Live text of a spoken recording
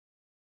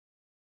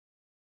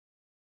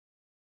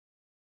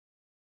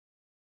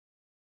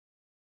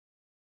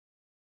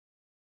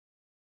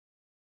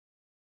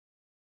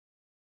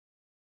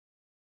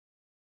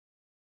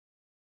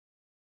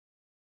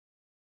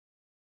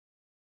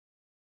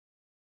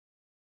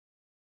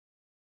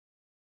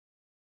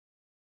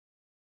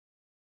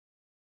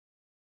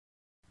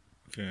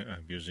Okay,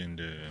 I'm using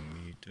the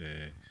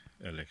Meade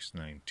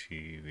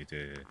LX90 with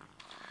a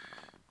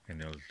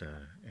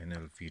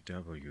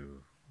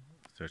NLVW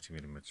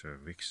 30mm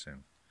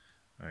Vixen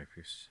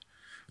eyepiece.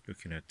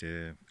 Looking at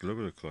the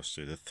globular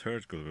cluster, the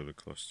third globular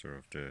cluster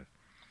of the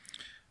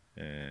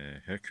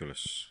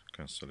Hercules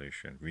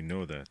constellation. We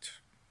know that,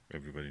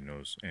 everybody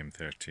knows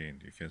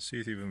M13. You can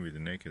see it even with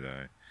the naked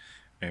eye.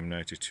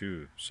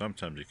 M92,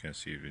 sometimes you can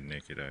see it with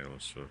naked eye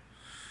also.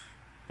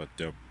 But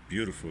they're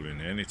beautiful in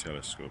any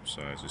telescope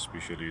size,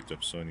 especially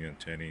Dobsonian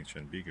 10-inch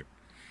and bigger,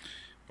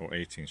 or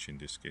 8-inch in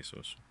this case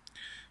also.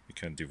 You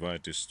can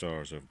divide the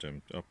stars of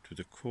them up to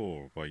the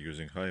core by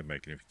using high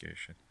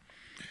magnification.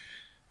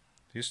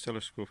 This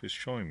telescope is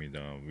showing me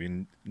now,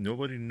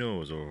 nobody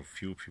knows, or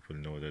few people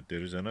know, that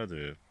there is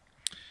another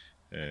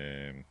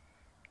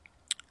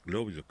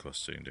globular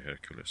cluster in the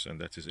Hercules,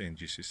 and that is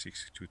NGC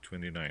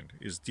 6229.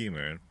 It's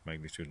dimmer,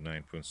 magnitude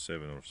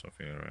 9.7 or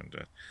something around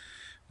that.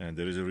 And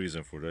there is a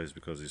reason for that, is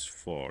because it's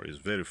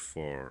very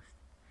far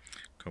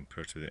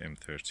compared to the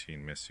M13,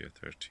 Messier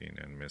 13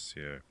 and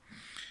Messier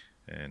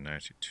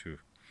 92.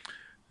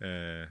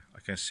 I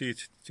can see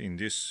it in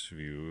this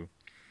view,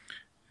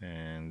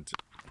 and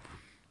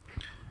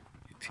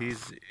it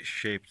is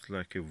shaped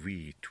like a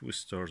V, two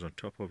stars on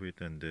top of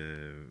it, and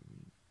the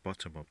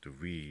bottom of the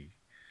V,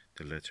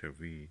 the letter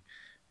V,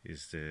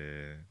 is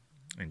the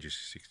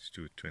NGC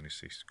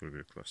 6226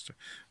 globular cluster.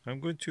 I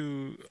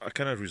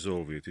cannot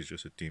resolve it, it's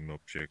just a dim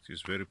object.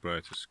 It's very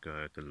bright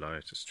sky, the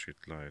light, the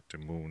street light, the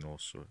moon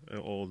also.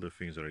 All the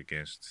things are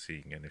against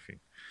seeing anything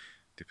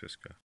deep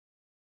sky.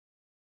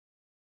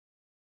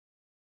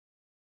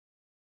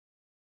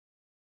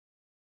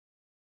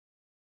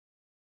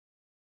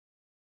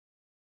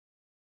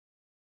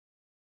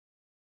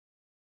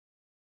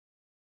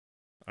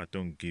 I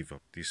don't give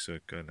up. This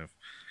kind of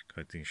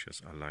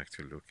conditions I like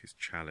to look. It's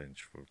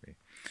challenge for me.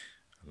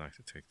 I like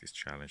to take this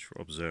challenge for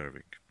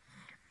observing.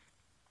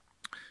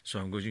 So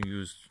I'm going to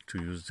use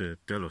the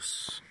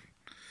Delos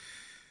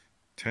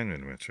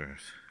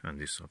 10mm on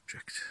this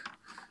object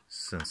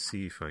and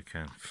see if I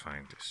can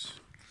find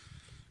this.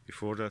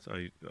 Before that,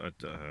 I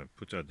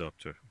put the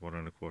adapter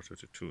 1.25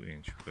 to 2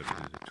 inch, but it is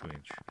a 2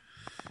 inch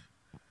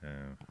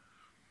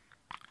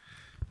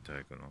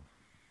diagonal.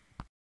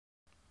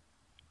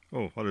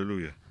 Oh,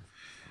 hallelujah!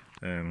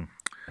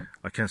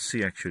 I can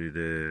see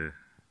actually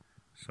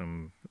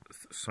some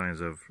signs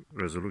of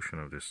resolution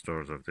of the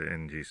stars of the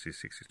NGC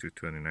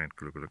 6229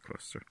 globular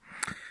cluster.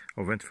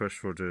 I went first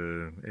for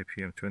the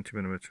APM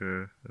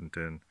 20mm and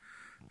then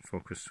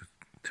focused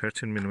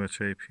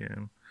 13mm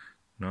APM.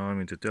 Now I'm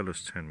in the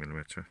Delos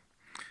 10mm,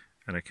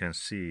 and I can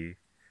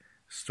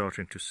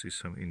starting to see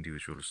some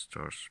individual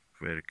stars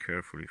very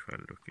carefully if I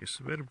look. It's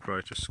a very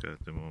bright sky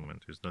at the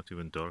moment. It's not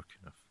even dark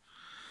enough,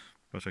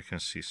 but I can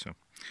see some.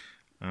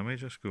 I may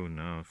just go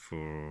now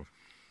for,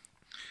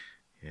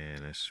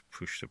 let's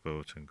push the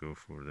boat and go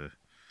for the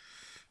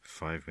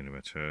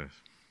 5mm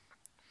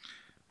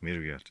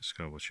Myriad,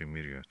 Skywatcher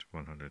Myriad,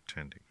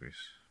 110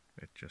 degrees.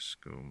 It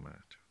just go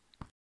mad.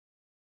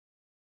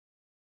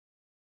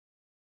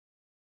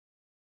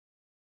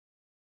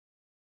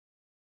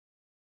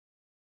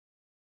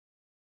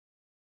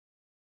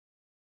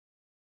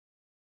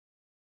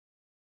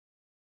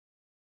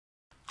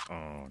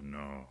 Oh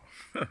no.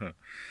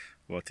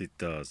 What it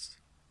does,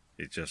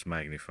 it just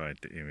magnified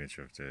the image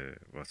of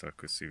what I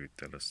could see with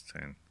Delos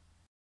 10.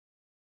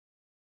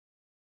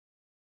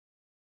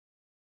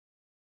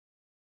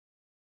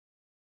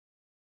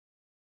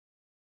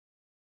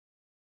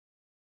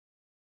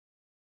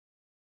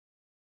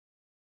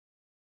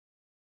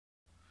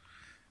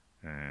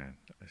 And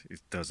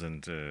it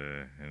doesn't,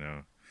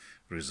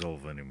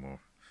 resolve anymore.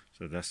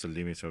 So that's the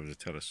limit of the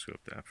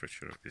telescope, the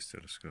aperture of this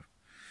telescope.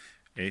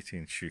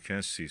 8-inch, you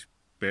can see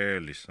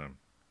barely some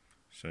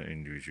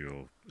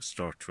individual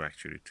start to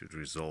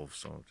resolve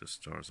some of the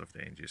stars of the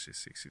NGC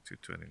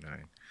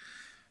 6229.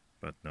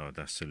 But no,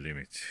 that's the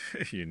limit.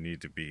 You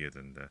need to be bigger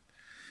than that.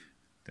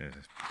 The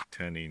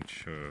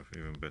 10-inch or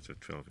even better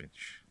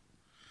 12-inch.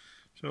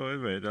 So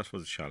anyway, that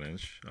was a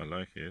challenge. I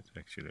like it.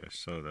 Actually, I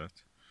saw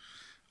that.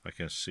 I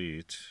can see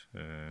it.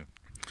 The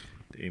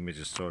image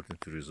is starting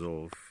to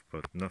resolve,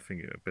 but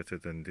nothing better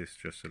than this,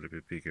 just a little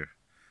bit bigger.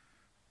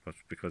 But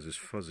because it's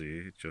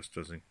fuzzy, it just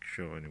doesn't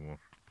show anymore.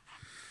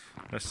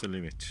 That's the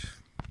limit.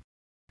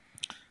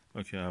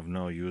 Okay, I've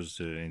now used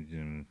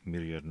the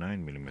Myriad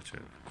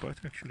 9mm.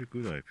 Quite actually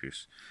good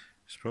eyepiece.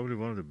 It's probably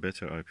one of the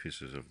better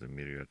eyepieces of the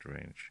Myriad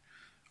range.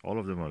 All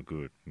of them are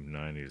good.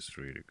 9 is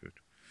really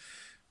good.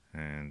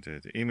 And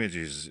the image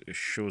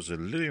shows a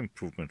little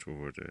improvement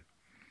over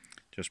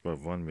just by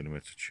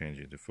 1mm change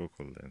in the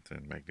focal length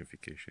and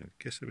magnification. It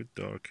gets a bit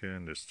darker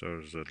and the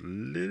stars are a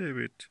little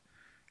bit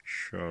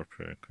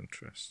sharper and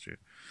contrastier.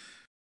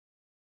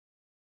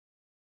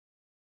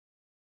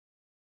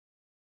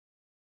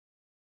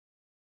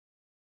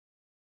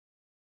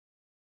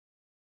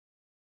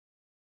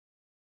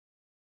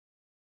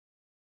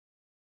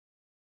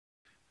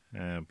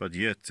 But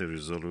yet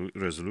the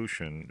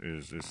resolution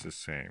is the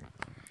same.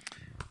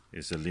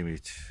 It's a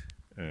limit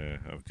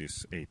of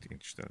this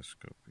 8-inch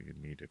telescope. You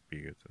need a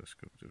bigger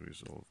telescope to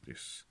resolve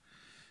this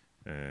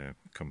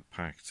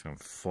compact and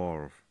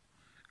far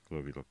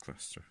globular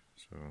cluster.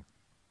 So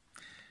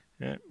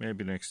yeah,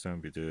 maybe next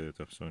time with the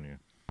Dobsonian.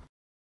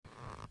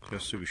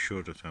 Just to be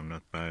sure that I'm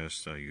not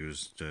biased, I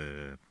used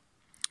the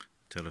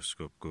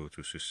telescope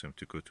go-to system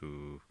to go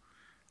to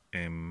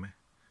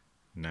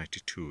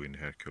M92 in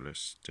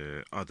Hercules,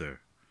 the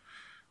other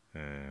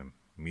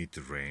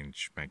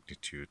mid-range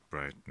magnitude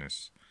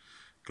brightness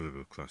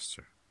globular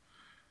cluster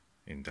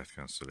in that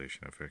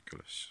constellation of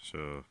Hercules.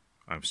 So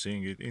I'm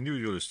seeing it.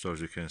 Individual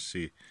stars you can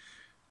see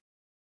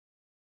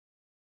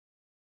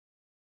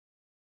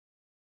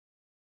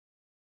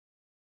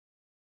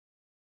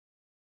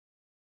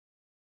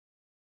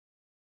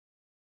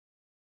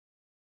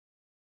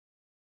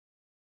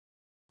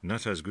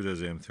not as good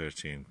as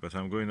M13, but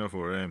I'm going off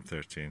for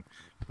M13.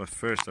 But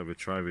first I will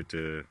try with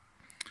the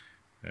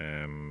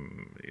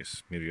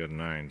Myriad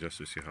 9 just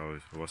to see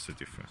what's the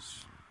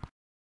difference.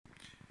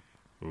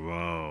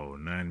 Wow,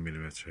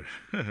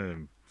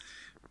 9mm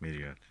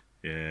Myriad.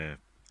 Yeah,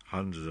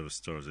 hundreds of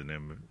stars in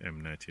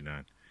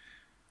M99.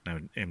 Now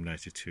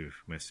M92,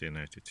 Messier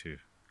 92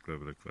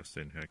 globular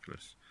cluster in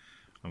Hercules.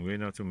 I'm going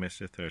now to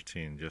Messier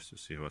 13 just to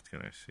see what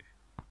can I see.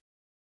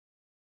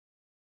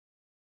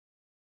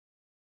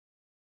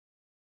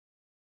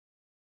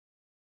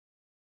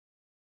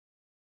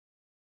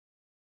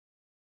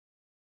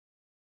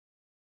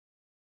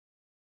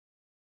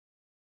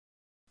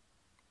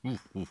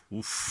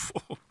 Oof.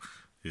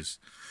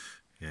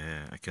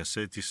 Yeah, I can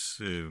say this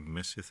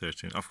Messier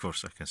 13. Of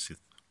course, I can see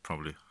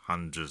probably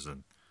hundreds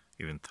and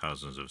even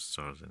thousands of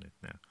stars in it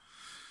now.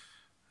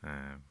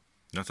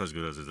 Not as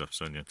good as the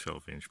Dobsonian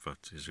 12-inch,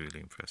 but it's really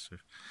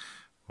impressive.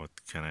 What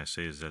can I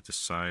say is that the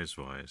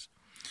size-wise,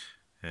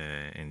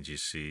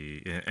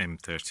 NGC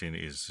M13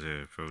 is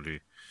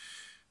probably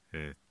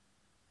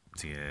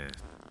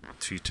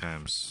 3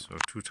 times or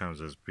 2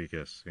 times as big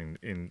as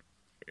in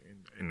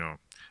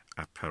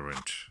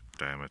apparent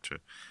diameter,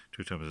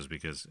 2 times as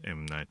big as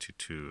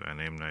M92, and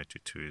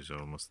M92 is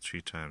almost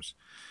 3 times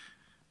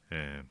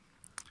in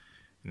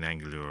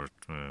angular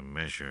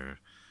measure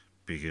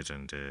bigger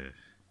than the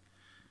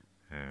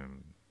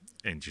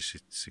NGC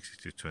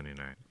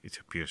 6229. It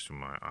appears to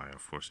my eye,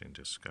 of course, in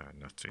the sky,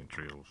 not in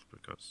real,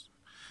 because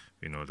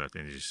we know that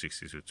NGC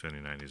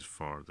 6229 is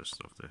farthest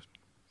of the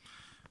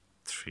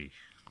 3.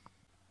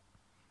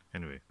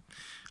 Anyway,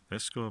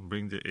 let's go and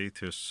bring the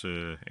Ethos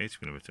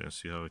 8mm and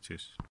see how it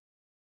is.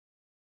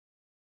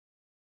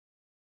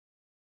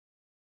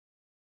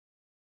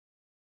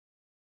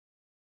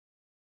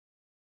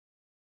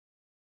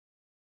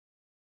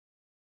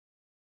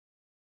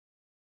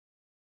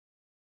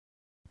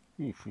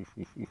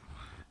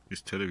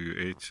 This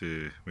Televue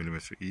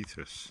 8mm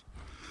Ethos.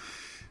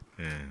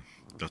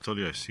 Not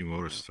only I see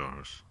more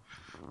stars,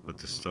 but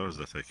the stars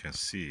that I can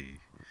see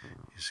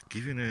is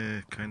giving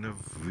a kind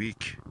of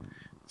weak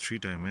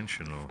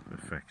 3-dimensional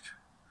effect.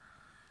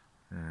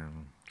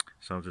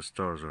 Some of the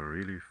stars are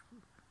really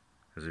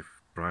as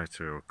if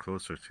brighter or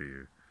closer to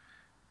you,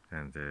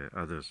 and the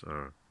others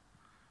are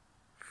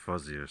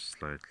fuzzier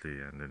slightly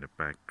and in the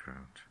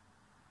background.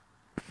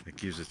 It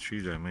gives a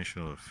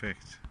 3-dimensional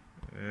effect.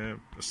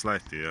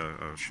 Slightly,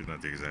 I should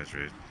not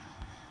exaggerate.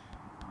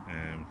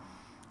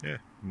 Yeah,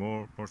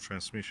 more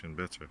transmission,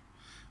 better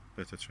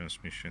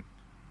transmission,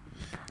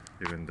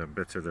 even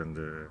better than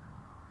the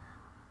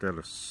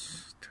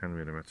Delos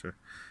 10mm.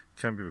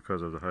 Can be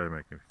because of the higher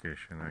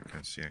magnification. I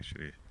can see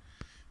actually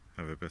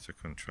have a better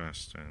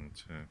contrast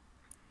and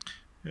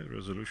yeah,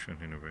 resolution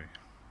in a way.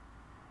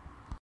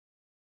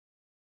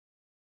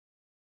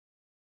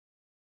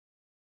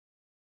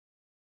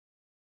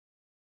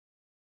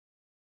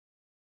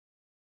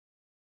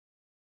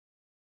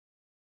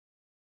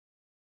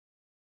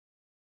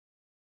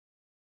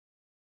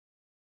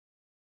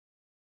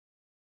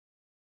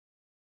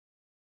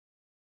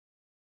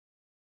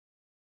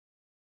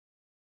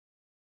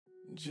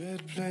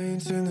 Jet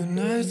planes in the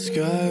night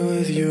sky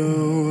with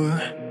you,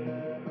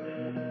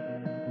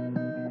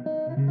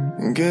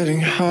 getting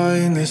high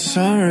in the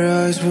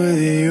sunrise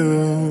with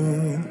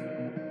you,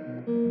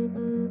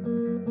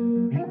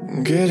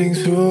 getting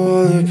through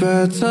all the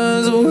bad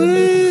times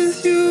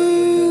with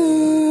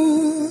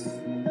you.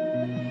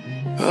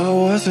 I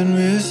wasn't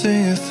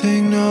missing a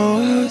thing, no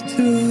I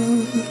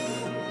do.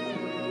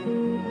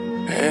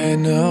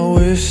 And I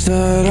wish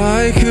that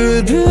I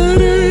could build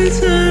a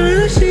time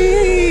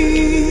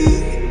machine,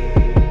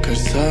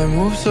 'cause time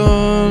moves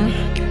on,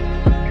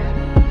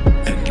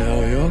 and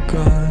now you're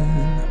gone.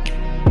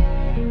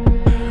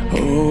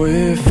 Oh,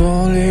 if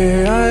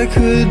only I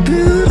could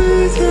build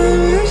a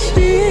time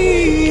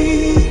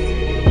machine,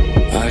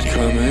 I'd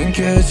come and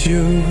get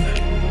you.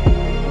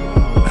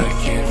 I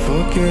can't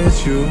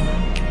forget you.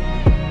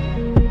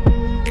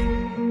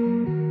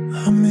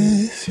 I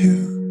miss you,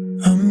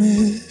 I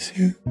miss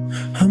you,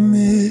 I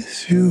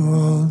miss you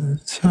all the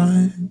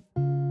time.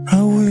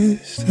 I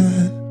wish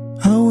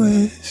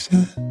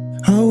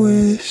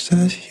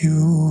that